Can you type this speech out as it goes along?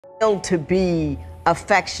To be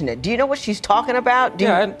affectionate. Do you know what she's talking about?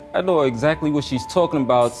 I know exactly what she's talking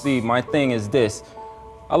about. See, my thing is this.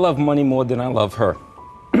 I love money more than I love her.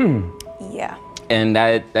 Yeah. And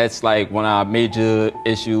that's like one of our major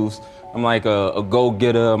issues. I'm like a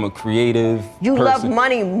go-getter, I'm a creative You person. love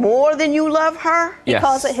money more than you love her? He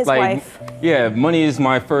calls it his wife. Yeah, money is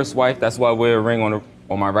my first wife. That's why I wear a ring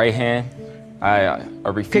on my right hand. I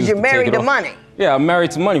refuse Because you're to married take it to off. money. Yeah, I'm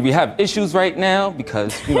married to money. We have issues right now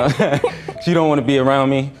because, you know, she don't want to be around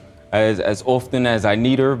me as often as I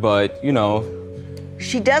need her, but, you know.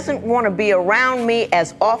 She doesn't want to be around me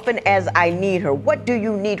as often as I need her. What do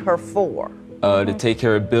you need her for? To take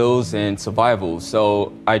care of bills and survival.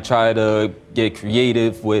 So I try to get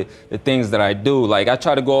creative with the things that I do. Like I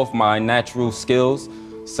try to go off my natural skills,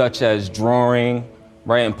 such as drawing,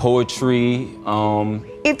 writing poetry.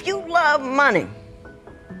 If you love money,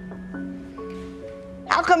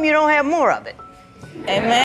 how come you don't have more of it? Amen.